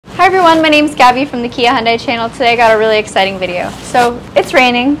Hi everyone, my name's Gabby from the Kia Hyundai channel. Today I got a really exciting video. So it's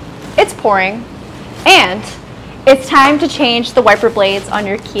raining, it's pouring, and it's time to change the wiper blades on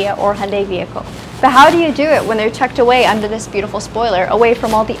your Kia or Hyundai vehicle. But how do you do it when they're tucked away under this beautiful spoiler, away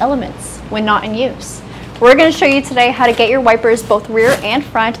from all the elements when not in use? We're going to show you today how to get your wipers both rear and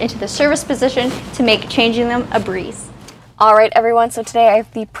front into the service position to make changing them a breeze. Alright everyone, so today I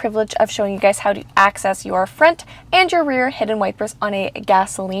have the privilege of showing you guys how to access your front and your rear hidden wipers on a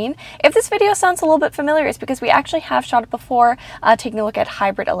gasoline. If this video sounds a little bit familiar, it's because we actually have shot it before taking a look at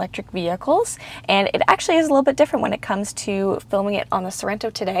hybrid electric vehicles, and it actually is a little bit different when it comes to filming it on the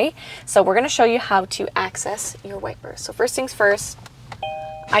Sorento today. So we're going to show you how to access your wipers. So first things first,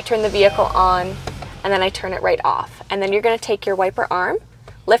 I turn the vehicle on and then I turn it right off. And then you're going to take your wiper arm,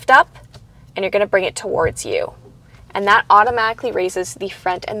 lift up, and you're going to bring it towards you. And that automatically raises the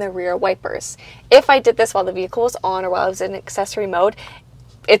front and the rear wipers. If I did this while the vehicle was on or while I was in accessory mode,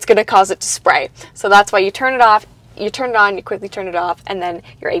 it's going to cause it to spray. So that's why you turn it off, you turn it on, you quickly turn it off, and then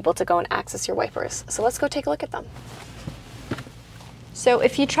you're able to go and access your wipers. So let's go take a look at them. So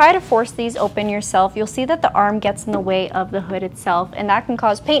if you try to force these open yourself, you'll see that the arm gets in the way of the hood itself, and that can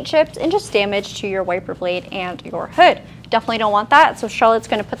cause paint chips and just damage to your wiper blade and your hood. Definitely don't want that, so Charlotte's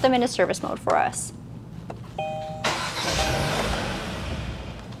going to put them into service mode for us.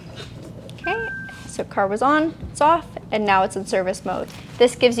 So car was on, it's off, and now it's in service mode.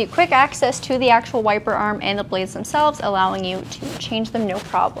 This gives you quick access to the actual wiper arm and the blades themselves, allowing you to change them no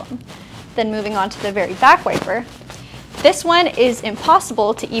problem. Then moving on to the very back wiper. This one is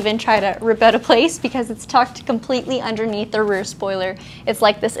impossible to even try to rip out of place because it's tucked completely underneath the rear spoiler. It's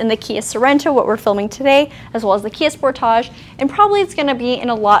like this in the Kia Sorento, what we're filming today, as well as the Kia Sportage, and probably it's going to be in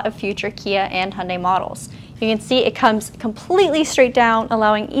a lot of future Kia and Hyundai models. You can see it comes completely straight down,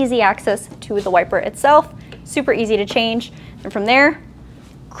 allowing easy access to the wiper itself. Super easy to change. And from there,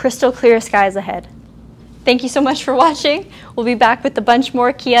 crystal clear skies ahead. Thank you so much for watching. We'll be back with a bunch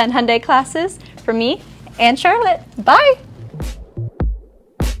more Kia and Hyundai classes from me and Charlotte. Bye!